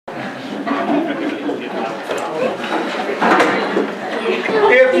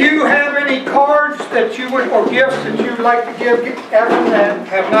that you would, or gifts that you would like to give Evan that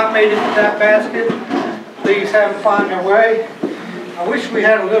have not made it to that basket, please have them find their way. I wish we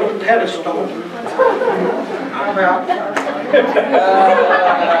had a little pedestal. How about? No.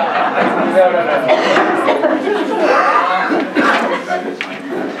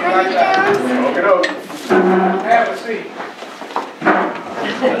 Have a seat.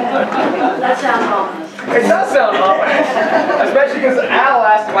 That sounds ominous. It does sound ominous, especially because Al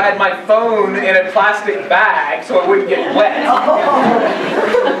asked if I had my phone in a plastic bag so it wouldn't get wet.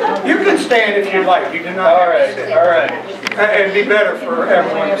 You can stand if you like. You do not. All right, all right. It'd be better for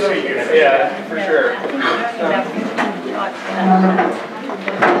everyone to see you. Yeah, for sure.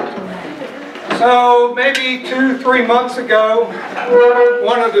 So maybe 2-3 months ago,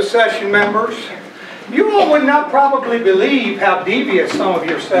 one of the session members, you all would not probably believe how devious some of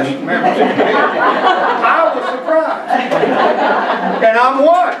your session members can be. I was surprised. And I'm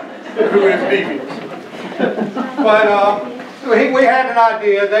one who is devious. But we had an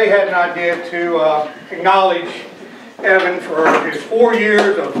idea, they had an idea to acknowledge Evan for his 4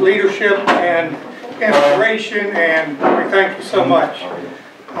 years of leadership and inspiration, and we thank you so much.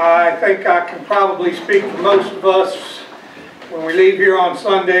 I think I can probably speak for most of us. When we leave here on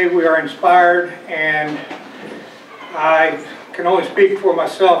Sunday, we are inspired, and I can only speak for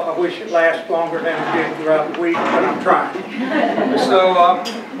myself. I wish it lasted longer than it did throughout the week, but I'm trying. So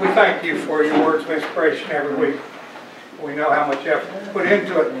we thank you for your words of inspiration every week. We know how much effort you put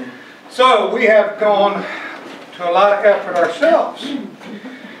into it. So we have gone to a lot of effort ourselves.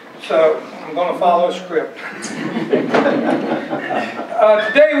 So I'm going to follow a script.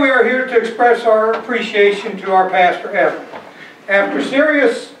 Today we are here to express our appreciation to our pastor, Evan. After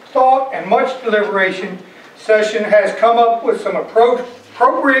serious thought and much deliberation, session has come up with some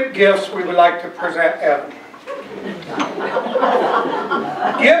appropriate gifts we would like to present Evan.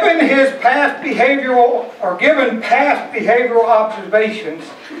 Given past behavioral observations,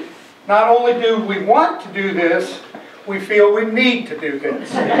 not only do we want to do this, we feel we need to do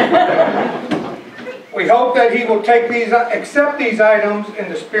this. We hope that he will accept these items in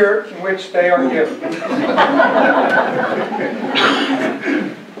the spirit in which they are given.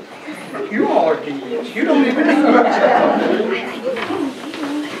 You all are devious. You don't even know.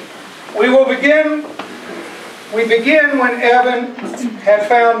 We begin when Evan had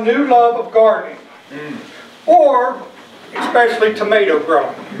found new love of gardening, or especially tomato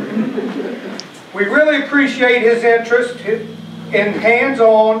growing. We really appreciate his interest in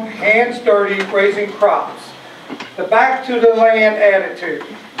hands-on, hands-dirty raising crops. The back to the land attitude.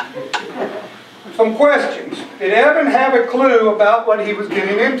 Some questions. Did Evan have a clue about what he was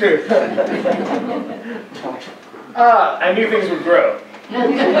getting into? I knew things would grow.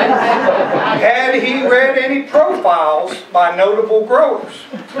 Had he read any profiles by notable growers?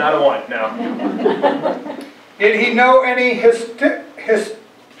 Not a one, no. Did he know any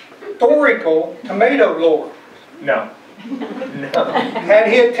historical tomato lore? No. No. Had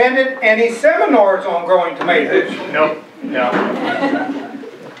he attended any seminars on growing tomatoes? Nope. No.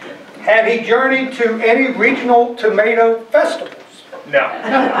 Had he journeyed to any regional tomato festivals? No.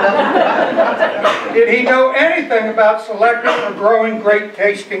 Did he know anything about selecting or growing great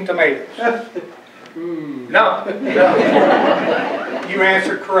tasting tomatoes? No. You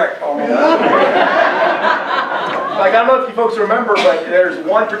answered correct already. Like, I don't know if you folks remember, but there's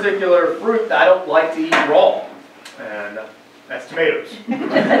one particular fruit that I don't like to eat raw. And that's tomatoes.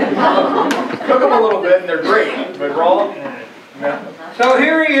 Cook them a little bit and they're great, but raw, no. So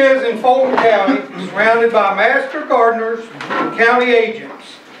here he is in Fulton County, surrounded by master gardeners and county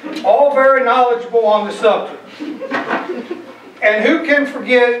agents, all very knowledgeable on the subject. And who can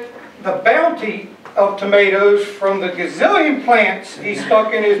forget the bounty of tomatoes from the gazillion plants he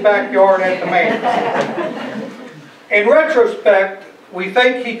stuck in his backyard at the manse. In retrospect, we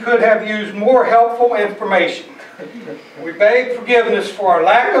think he could have used more helpful information. We beg forgiveness for our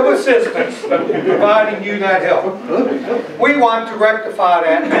lack of assistance in providing you that help. We want to rectify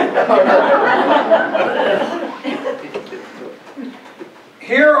that now.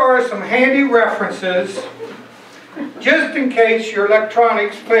 Here are some handy references. Just in case your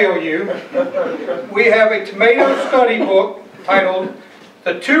electronics fail you, we have a tomato study book titled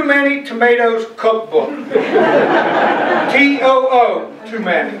The Too Many Tomatoes Cookbook. T-O-O, too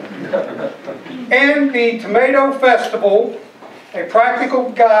many. And the Tomato Festival, a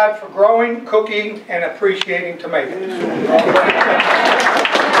practical guide for growing, cooking, and appreciating tomatoes.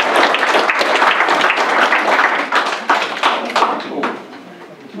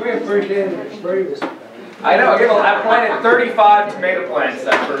 We appreciate it. It's I know, I planted 35 tomato plants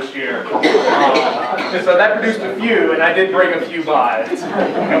that first year. So that produced a few, and I did bring a few by.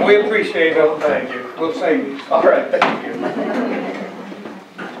 And we appreciate it. Thank you. We'll save these. All right, thank you.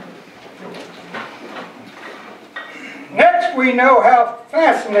 Next, we know how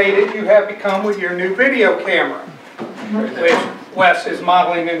fascinated you have become with your new video camera, which Wes is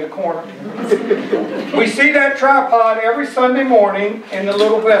modeling in the corner. We see that tripod every Sunday morning in the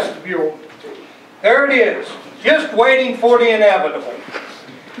little vestibule. There it is, just waiting for the inevitable.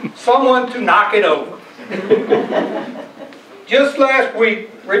 Someone to knock it over. Just last week,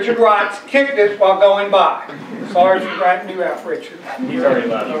 Richard Watts kicked it while going by. Sorry for writing you out, Richard. He's already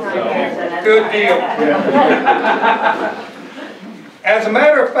left. So. Good deal. As a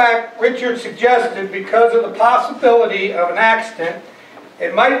matter of fact, Richard suggested, because of the possibility of an accident,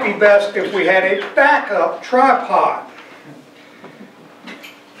 it might be best if we had a backup tripod.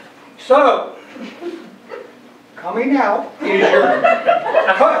 So, coming out is your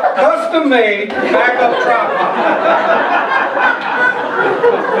custom-made backup tripod.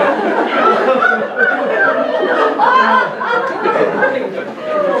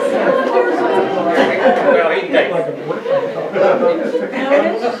 Well, he can take it.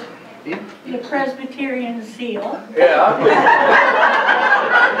 Notice the Presbyterian seal, Yeah.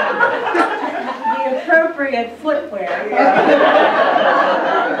 the appropriate footwear.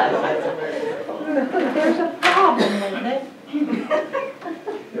 There's a problem with it.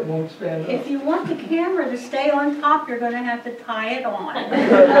 It won't stand up. If you want the camera to stay on top, you're going to have to tie it on.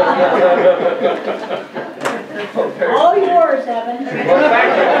 All yours, Evan. Well,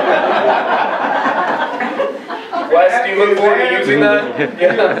 thank you. Wes, do you look forward to using that?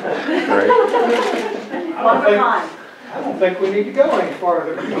 Yeah. One more time. I don't think we need to go any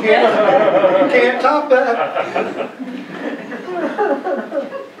farther. You can't top that.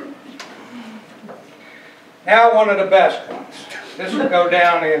 Now one of the best ones. This will go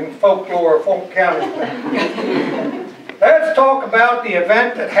down in folklore of Fulton County. Let's talk about the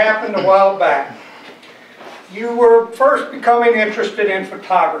event that happened a while back. You were first becoming interested in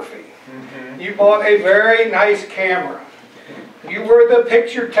photography. You bought a very nice camera. You were the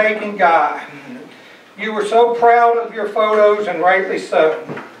picture-taking guy. You were so proud of your photos, and rightly so.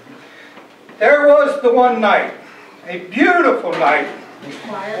 There was the one night, a beautiful night,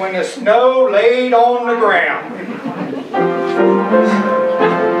 when the snow laid on the ground.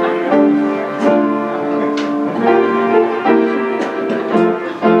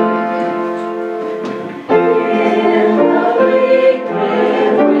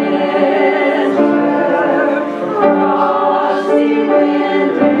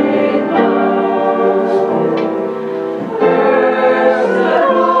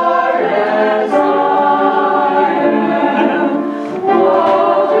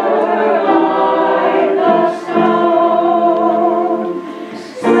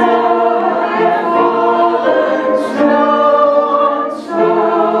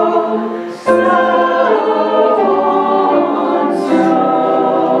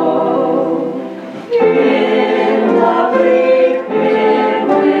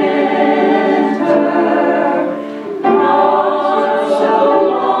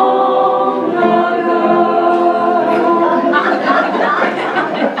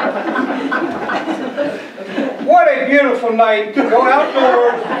 Night to go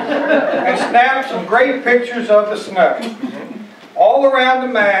outdoors and snap some great pictures of the snow. All around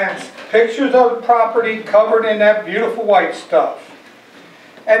the mast, pictures of the property covered in that beautiful white stuff.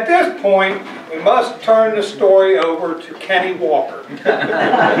 At this point, we must turn the story over to Kenny Walker to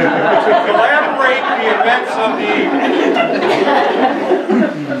collaborate the events of the evening.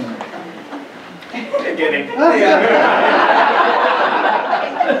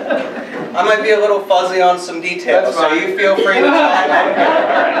 I might be a little fuzzy on some details, so you feel free to talk.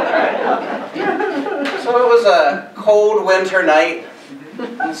 So it was a cold winter night,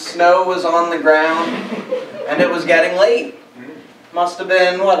 and snow was on the ground, and it was getting late. Must have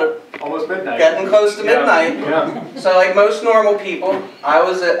been, what, almost midnight. Getting close to midnight. Yeah. So like most normal people, I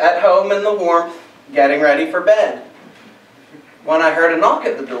was at home in the warmth, getting ready for bed, when I heard a knock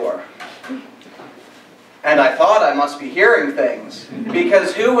at the door. And I thought I must be hearing things,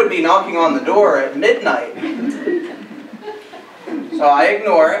 because who would be knocking on the door at midnight? So I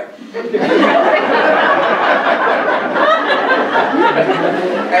ignore it.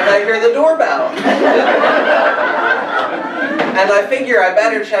 And I hear the doorbell. And I figure I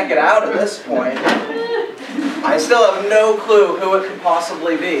better check it out at this point. I still have no clue who it could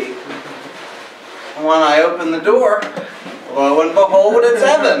possibly be. And when I open the door, lo and behold, it's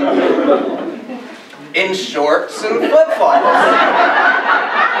Evan. In shorts and flip-flops.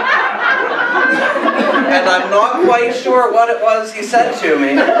 And I'm not quite sure what it was he said to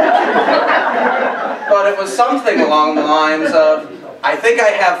me, but it was something along the lines of, "I think I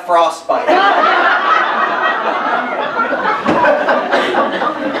have frostbite."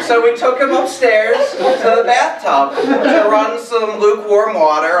 So we took him upstairs to the bathtub to run some lukewarm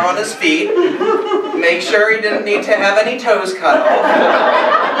water on his feet, make sure he didn't need to have any toes cut off.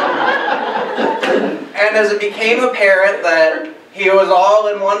 And as it became apparent that he was all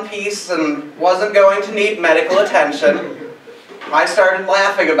in one piece and wasn't going to need medical attention, I started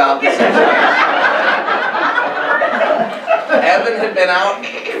laughing about the situation. Evan had been out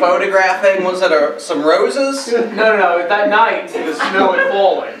photographing, was it some roses? No. That night, the snow had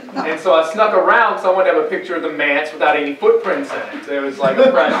fallen. And so I snuck around because I wanted to have a picture of the manse without any footprints in it. It was like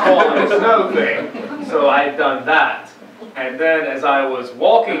a fresh fallen snow thing. So I had done that. And then as I was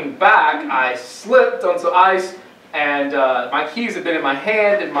walking back, I slipped on some ice, and my keys had been in my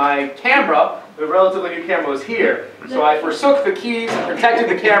hand, and my camera, the relatively new camera, was here. So I forsook the keys and protected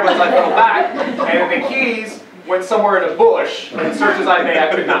the camera as I fell back, and the keys went somewhere in a bush, and search as I may, I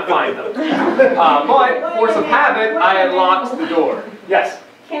could not find them. But, force of habit, I had locked the door. Yes?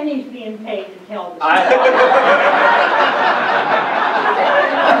 Kenny's being paid to tell the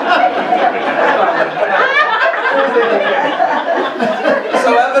So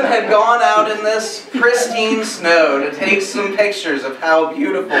Evan had gone out in this pristine snow to take some pictures of how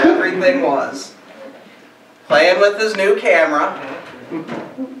beautiful everything was, playing with his new camera.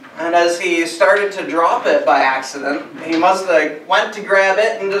 And as he started to drop it by accident, he must have went to grab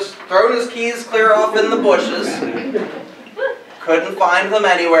it and just thrown his keys clear off in the bushes. Couldn't find them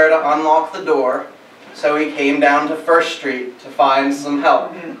anywhere to unlock the door, so he came down to First Street to find some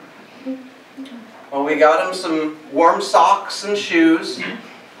help. Well, we got him some warm socks and shoes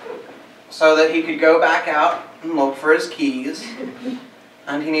so that he could go back out and look for his keys.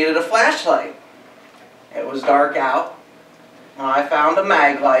 And he needed a flashlight. It was dark out. I found a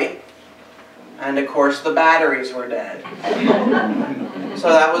mag light, and of course the batteries were dead. So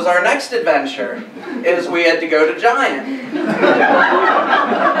that was our next adventure, is we had to go to Giant. We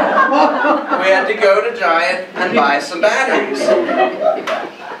had to go to Giant and buy some batteries.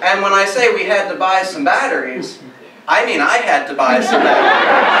 And when I say we had to buy some batteries, I mean I had to buy some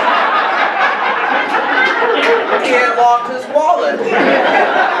batteries. He had locked his wallet.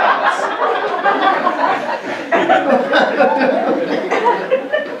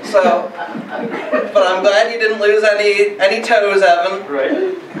 So, but I'm glad you didn't lose any toes, Evan. Right.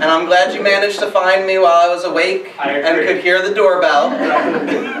 And I'm glad you managed to find me while I was awake and could hear the doorbell.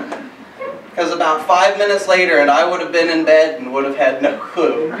 Because about 5 minutes later, and I would have been in bed and would have had no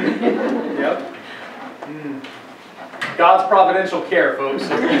clue. Yep. God's providential care, folks.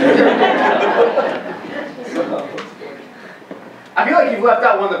 I feel like you've left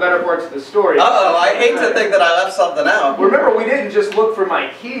out one of the better parts of the story. Uh-oh, I hate to think that I left something out. Remember, we didn't just look for my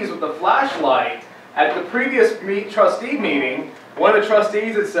keys with the flashlight. At the previous trustee meeting, one of the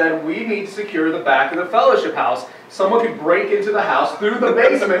trustees had said, we need to secure the back of the fellowship house. Someone could break into the house through the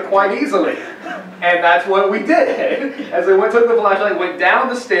basement quite easily. And that's what we did. As we took the flashlight, went down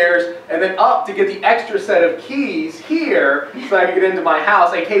the stairs, and then up to get the extra set of keys here so I could get into my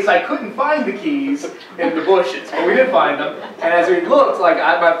house in case I couldn't find the keys in the bushes. But we did find them. And as we looked, like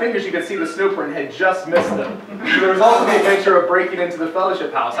my fingers, you could see the snow print had just missed them. So there was also the adventure of breaking into the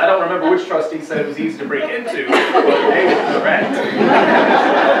fellowship house. I don't remember which trustee said it was easy to break into, but they were correct.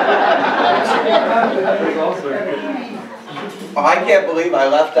 Oh, I can't believe I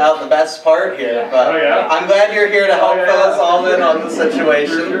left out the best part here, but Oh, yeah? I'm glad you're here to help fill us all in on the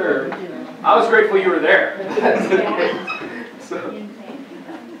situation. For sure. I was grateful you were there. So,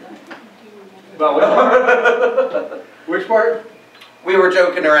 well, which part? We were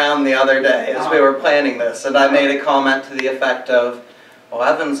joking around the other day as we were planning this, and I made a comment to the effect of, well,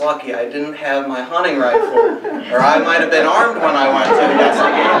 Evan's lucky I didn't have my hunting rifle, or I might have been armed when I went to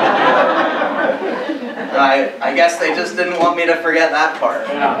investigate. I guess they just didn't want me to forget that part.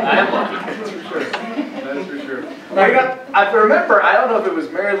 Yeah, I am lucky. That's for sure. That's for sure. Now, I remember, I don't know if it was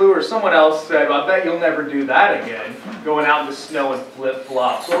Mary Lou or someone else said, well, I bet you'll never do that again, going out in the snow in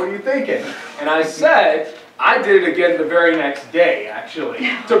flip-flops. What were you thinking? And I said, I did it again the very next day, actually,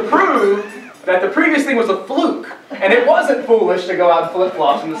 to prove that the previous thing was a fluke. And it wasn't foolish to go out in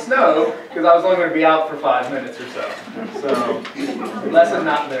flip-flops in the snow, because I was only going to be out for 5 minutes or so. So, lesson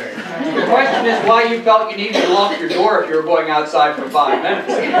not learned. The question is why you felt you needed to lock your door if you were going outside for 5 minutes.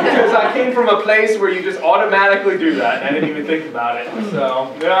 Because I came from a place where you just automatically do that, and I didn't even think about it.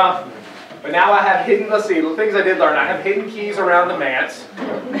 So, yeah. But now I have hidden, let's see, the things I did learn. I have hidden keys around the manse.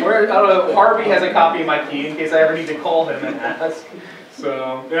 Where, I don't know, Harvey has a copy of my key in case I ever need to call him and ask.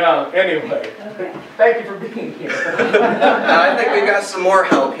 So, yeah, anyway, thank you for being here. I think we've got some more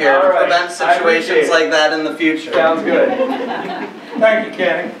help here All to right. prevent situations like that in the future. Sounds good. Thank you,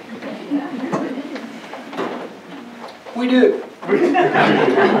 Kenny. We do.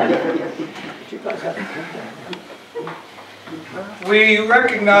 We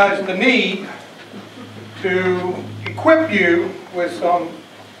recognize the need to equip you with some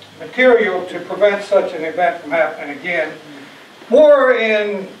material to prevent such an event from happening again. More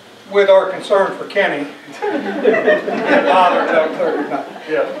in with our concern for Kenny.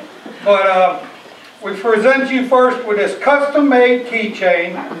 Yeah. But we present you first with this custom-made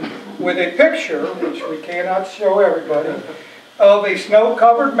keychain with a picture, which we cannot show everybody, of a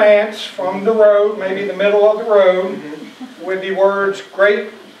snow-covered manse from the road, maybe the middle of the road, with the words,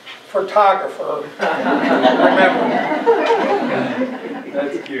 "Great photographer." Remember.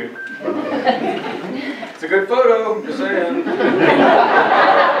 That's cute. It's a good photo, just saying.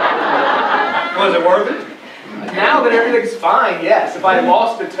 Was it worth it? Now that everything's fine, yes. If I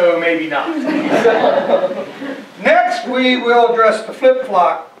lost a toe, maybe not. Next, we will address the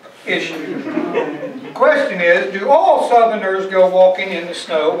flip-flop issue. The question is, do all Southerners go walking in the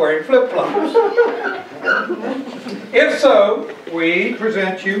snow wearing flip-flops? If so, we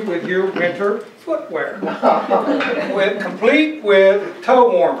present you with your winter footwear, complete with toe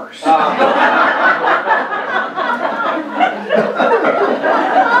warmers.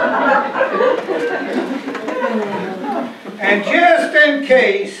 And just in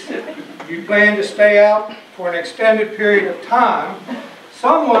case you plan to stay out for an extended period of time,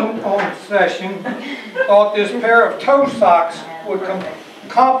 someone on the session thought this pair of toe socks would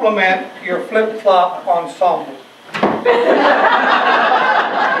complement your flip-flop ensemble.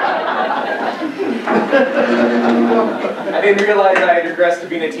 I didn't realize I had regressed to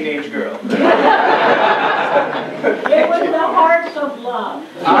being a teenage girl. It was the hearts of love.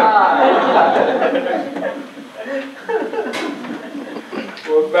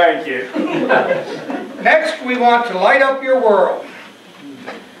 Well, thank you. Next, we want to light up your world.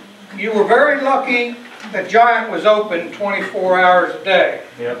 You were very lucky that Giant was open 24 hours a day.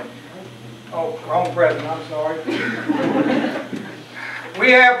 Yep. Oh, wrong present, I'm sorry.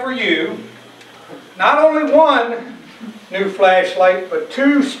 We have for you not only one new flashlight, but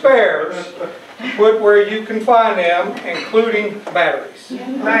 2 spares. Put where you can find them, including batteries.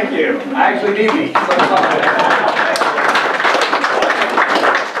 Thank you. I actually need these.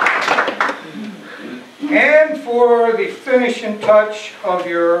 And for the finishing touch of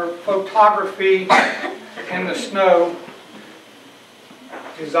your photography in the snow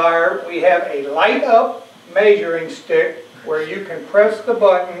desire, we have a light up measuring stick where you can press the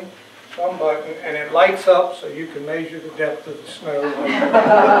button, some button, and it lights up so you can measure the depth of the snow.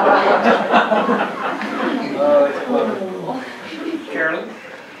 Oh, that's clever. Carolyn?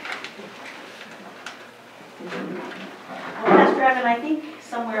 Pastor Evan, I think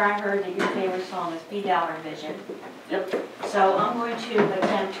somewhere I heard that your favorite song is Be Thou Our Vision. Yep. So I'm going to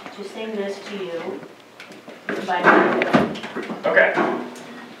attempt to sing this to you by Okay.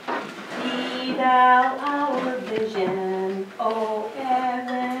 Be thou our vision, O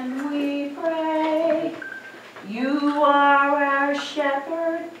heaven, we pray. You are our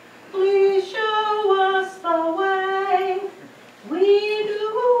shepherd, please show us the way. We do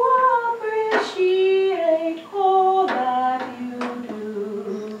appreciate all that you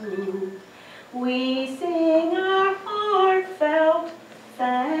do. We sing our heartfelt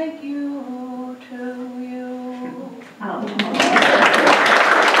thank you to you.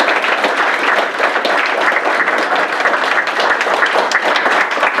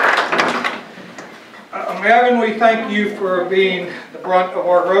 Evan, we thank you for being the brunt of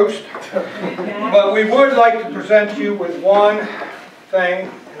our roast, but we would like to present you with one thing,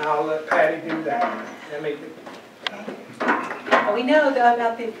 and I'll let Patty do that. We know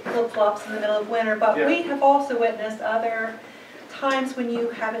about the flip-flops in the middle of winter, but we have also witnessed other times when you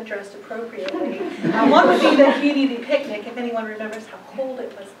haven't dressed appropriately. One would be the community picnic, if anyone remembers how cold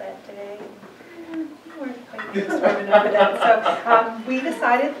it was that day. You weren't quite remember that. So we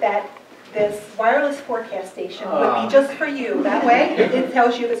decided that this wireless forecast station would be just for you. That way, it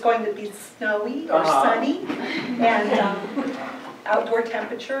tells you if it's going to be snowy or sunny and outdoor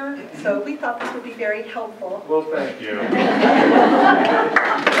temperature. So we thought this would be very helpful. Well, thank you.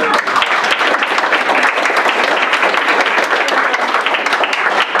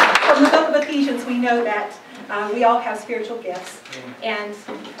 From the book of Ephesians, we know that we all have spiritual gifts. And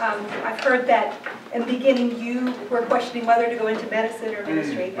I've heard that in the beginning you were questioning whether to go into medicine or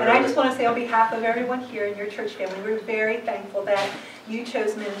ministry. And I just want to say on behalf of everyone here in your church family, we're very thankful that you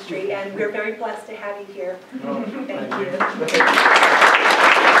chose ministry, and we're very blessed to have you here. Thank you.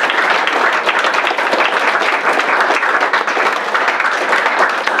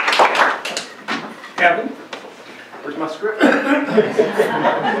 Kevin? Where's my script?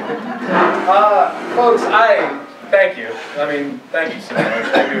 Folks, thank you. I mean, thank you so much.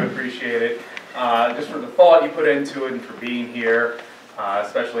 I do appreciate it. Just for the thought you put into it and for being here,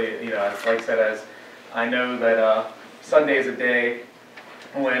 especially, like I said, as I know that Sunday is a day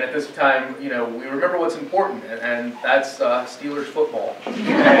when at this time, we remember what's important, and that's Steelers football. And we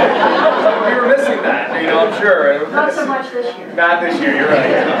were missing that, I'm sure. Not so much this year. Not this year, you're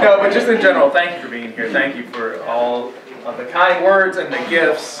right. No, but just in general, thank you for being here. Thank you for all of the kind words and the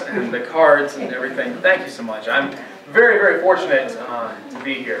gifts and the cards and everything. Thank you so much. I'm very, very fortunate to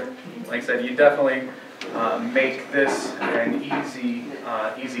be here. Like I said, you definitely make this an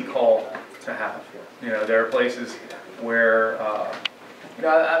easy call to have. There are places where,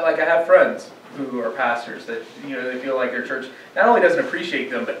 I have friends who are pastors that, they feel like their church not only doesn't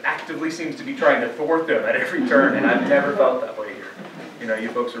appreciate them, but actively seems to be trying to thwart them at every turn, and I've never felt that way here. You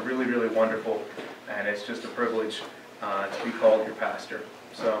folks are really, really wonderful, and it's just a privilege to be called your pastor.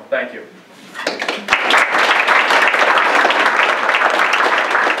 So, thank you.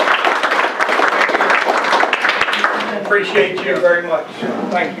 Appreciate you very much.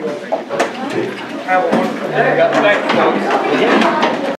 Thank you. Have a wonderful day. Thank you, folks.